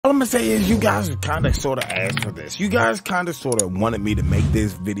I'm gonna say is you guys kind of sort of asked for this. You guys kind of sort of wanted me to make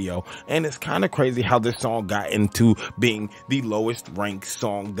this video, and it's kind of crazy how this song got into being the lowest ranked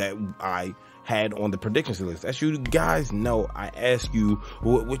song that I had on the predictions list. As you guys know, I ask you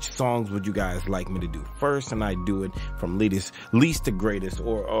which songs would you guys like me to do first, and I do it from least to greatest,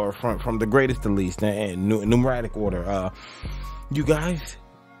 or from the greatest to least, and numeric order. You guys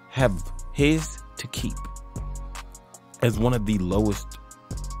have His to Keep as one of the lowest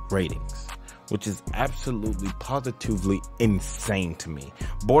ratings, which is absolutely positively insane to me,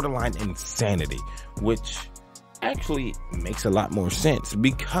 borderline insanity, which actually makes a lot more sense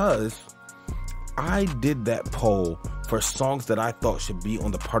because I did that poll for songs that I thought should be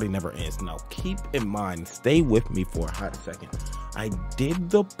on the Party Never Ends. Now keep in mind, stay with me for a hot second. I did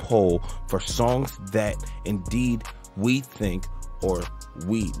the poll for songs that indeed we think or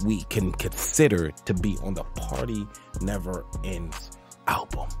we can consider to be on the Party Never Ends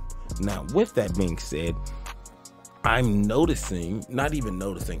album. Now with that being said, I'm noticing, not even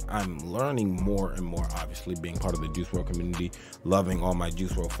noticing, I'm learning more and more, obviously being part of the Juice WRLD community, loving all my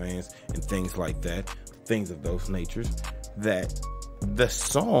Juice WRLD fans and things like that, things of those natures, that the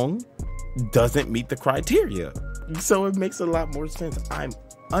song doesn't meet the criteria. So it makes a lot more sense. I'm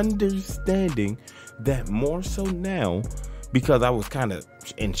understanding that more so now, because I was kind of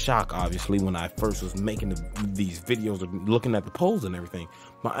in shock, obviously, when I first was making these videos and looking at the polls and everything.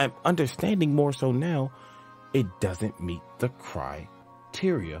 But I'm understanding more so now, it doesn't meet the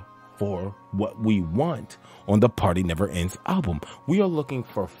criteria for what we want on the Party Never Ends album. We are looking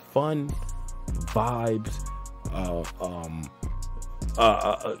for fun vibes,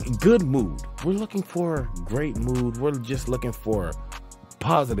 good mood. We're looking for great mood. We're just looking for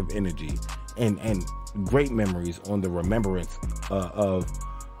positive energy and great memories on the remembrance of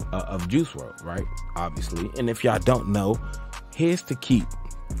Juice WRLD, right? Obviously. And if y'all don't know, His to Keep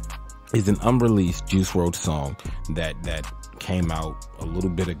is an unreleased Juice WRLD song that came out a little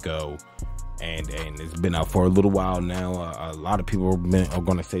bit ago, and it's been out for a little while now. A lot of people are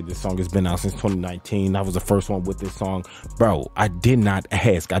going to say this song has been out since 2019. I was the first one with this song. Bro, I did not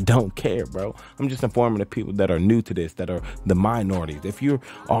ask. I don't care, bro. I'm just informing the people that are new to this, that are the minorities. If you're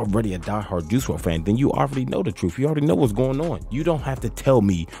already a diehard Juice WRLD fan, then you already know the truth. You already know what's going on. You don't have to tell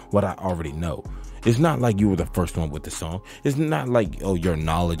me what I already know. It's not like you were the first one with the song. It's not like, oh, your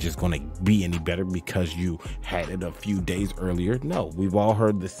knowledge is going to be any better because you had it a few days earlier. No, we've all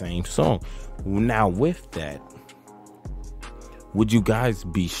heard the same song. Now, with that, would you guys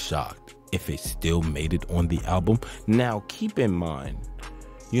be shocked if it still made it on the album? Now, keep in mind,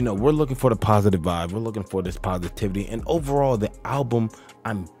 you know, we're looking for the positive vibe. We're looking for this positivity. And overall, the album,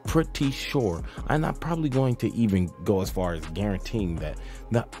 I'm pretty sure, and I'm probably going to even go as far as guaranteeing that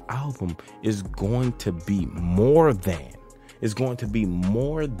the album is going to be more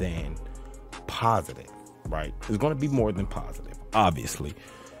than positive, right? It's going to be more than positive, obviously.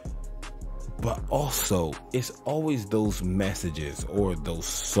 But also, it's always those messages or those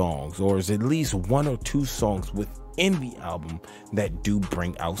songs, or is at least one or two songs within the album that do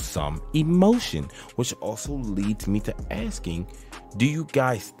bring out some emotion, which also leads me to asking, do you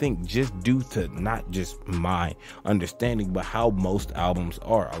guys think, just due to not just my understanding, but how most albums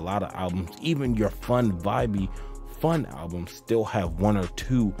are, a lot of albums, even your fun, vibey, fun albums, still have one or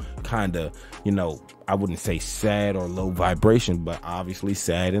two kind of, you know, I wouldn't say sad or low vibration, but obviously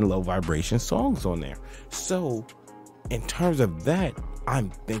sad and low vibration songs on there. So in terms of that,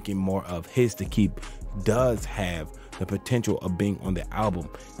 I'm thinking more of His to Keep does have the potential of being on the album,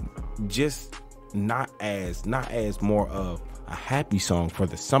 just not as more of a happy song for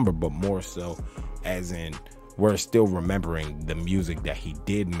the summer, but more so as in we're still remembering the music that he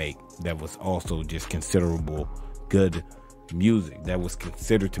did make that was also just considerable good music, that was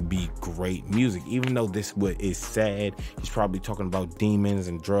considered to be great music. Even though this is sad, he's probably talking about demons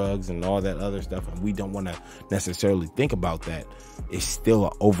and drugs and all that other stuff, and we don't want to necessarily think about that. It's still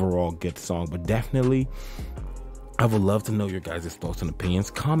an overall good song. But definitely, I would love to know your guys' thoughts and opinions.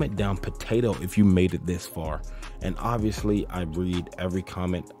 Comment down potato if you made it this far. And obviously, I read every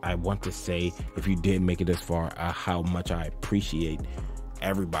comment. I want to say, if you did make it this far, how much I appreciate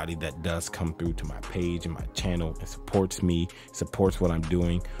everybody that does come through to my page and my channel and supports me, supports what I'm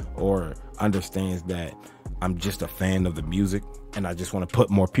doing, or understands that I'm just a fan of the music and I just want to put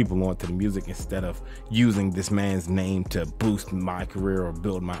more people onto the music instead of using this man's name to boost my career or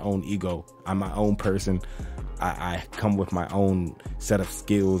build my own ego. I'm my own person. I come with my own set of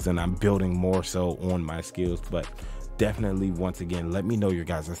skills, and I'm building more so on my skills. But definitely, once again, let me know your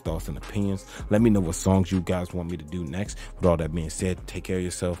guys' thoughts and opinions. Let me know what songs you guys want me to do next. With all that being said, take care of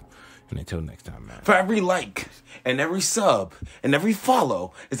yourself And until next time, man. For every like and every sub and every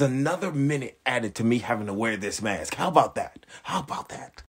follow is another minute added to me having to wear this mask. How about that? How about that?